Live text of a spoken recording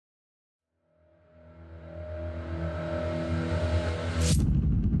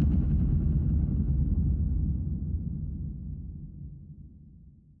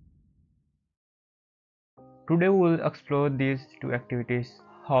Today we will explore these two activities,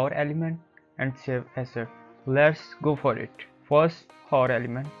 hover element and save asset. Let's go for it. First, hover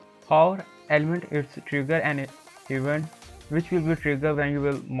element. Hover element is trigger an event which will be triggered when you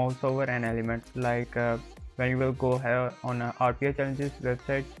will mouse over an element, like when you will go here on a RPA challenges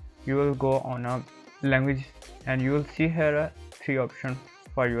website, you will go on a language and you will see here three options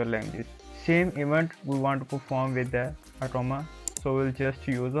for your language. Same event we want to perform with the Automa, so we'll just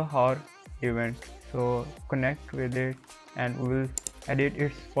use a hover event. So connect with it and we will edit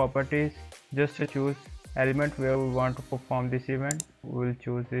its properties. Just to choose element where we want to perform this event, we will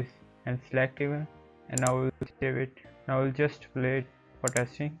choose this and select event, and now we will save it. Now we'll just play it for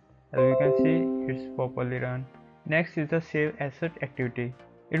testing. As you can see, it's properly run. Next is the save asset activity.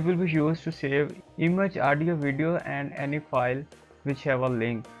 It will be used to save image, audio, video and any file which have a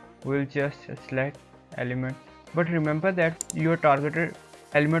link. We'll just select element, but remember that your targeted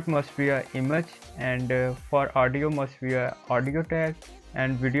element must be a image, and for audio must be a audio tag,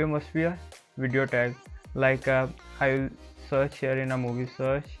 and video must be a video tag. Like I will search here in a movie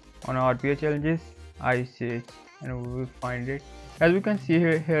search on RPA challenges ICH and we will find it. As you can see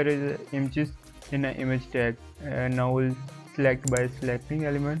here is images in an image tag. Now we'll select by selecting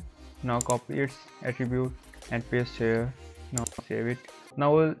element. Now copy its attribute and paste here. Now save it.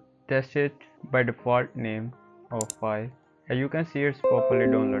 Now we'll test it by default name of file. As you can see, it's properly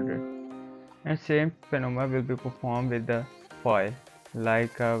downloaded. And same phenomenon will be performed with the file.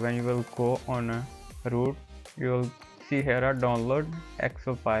 Like when you will go on a root, you will see here a download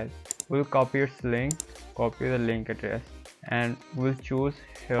Excel file. We'll copy its link, copy the link address, and we'll choose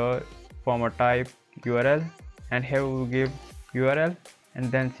here from a type URL, and here we'll give URL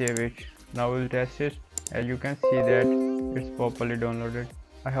and then save it. Now we'll test it. As you can see that it's properly downloaded.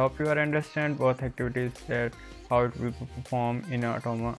 I hope you understand both activities, that how it will perform in Automa.